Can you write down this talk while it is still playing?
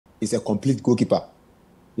He's a complete goalkeeper.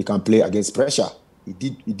 He can play against pressure. He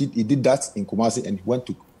did that in Kumasi, and he went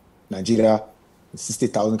to Nigeria,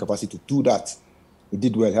 60,000 capacity to do that. He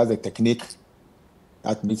did well. He has a technique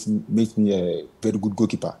that makes me a very good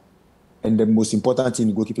goalkeeper. And the most important thing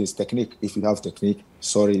in goalkeeper is technique. If you have technique,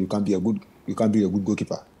 sorry, you can't be a good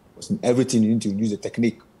goalkeeper. Because in everything you need to use a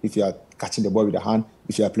technique. If you are catching the ball with the hand,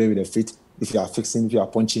 if you are playing with the feet, if you are fixing, if you are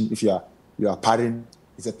punching, if you are parrying,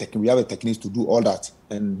 we have a technique to do all that.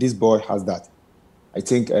 And this boy has that. I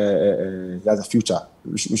think he has a future.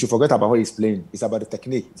 We should forget about what he's playing. It's about the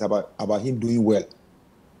technique. It's about him doing well.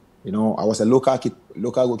 You know, I was a local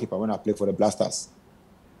goalkeeper when I played for the Blasters.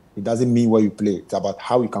 It doesn't mean where you play. It's about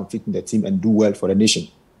how you can fit in the team and do well for the nation.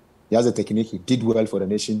 He has a technique. He did well for the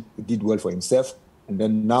nation. He did well for himself. And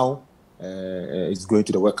then now he's going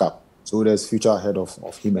to the World Cup. So there's future ahead of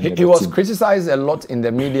him. And he was criticized a lot in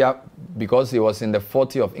the media because he was in the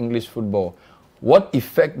 40 of English football. What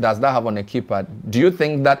effect does that have on a keeper? Do you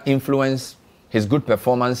think that influenced his good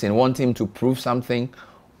performance in wanting him to prove something?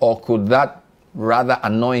 Or could that rather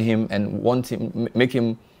annoy him and make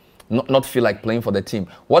him not feel like playing for the team?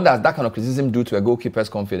 What does that kind of criticism do to a goalkeeper's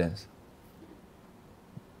confidence?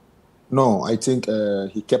 No, I think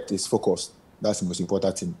he kept his focus. That's the most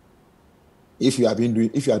important thing. If you are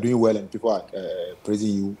doing well and people are praising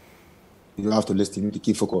you, you don't have to listen. You need to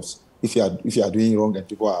keep focus. If you are doing wrong and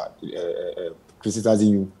people are criticizing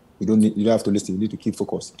you, you don't have to listen. You need to keep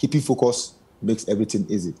focus. Keeping focus makes everything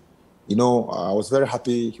easy. You know, I was very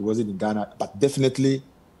happy he wasn't in Ghana, but definitely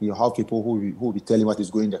you have people who will be telling what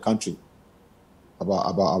is going in the country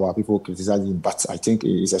about people criticizing him. But I think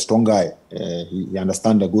he's a strong guy. He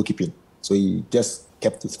understands the goalkeeping, so he just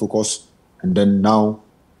kept his focus. And then now,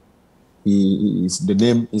 his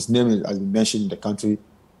name has been mentioned in the country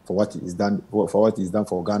for what he's done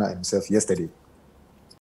for Ghana himself yesterday.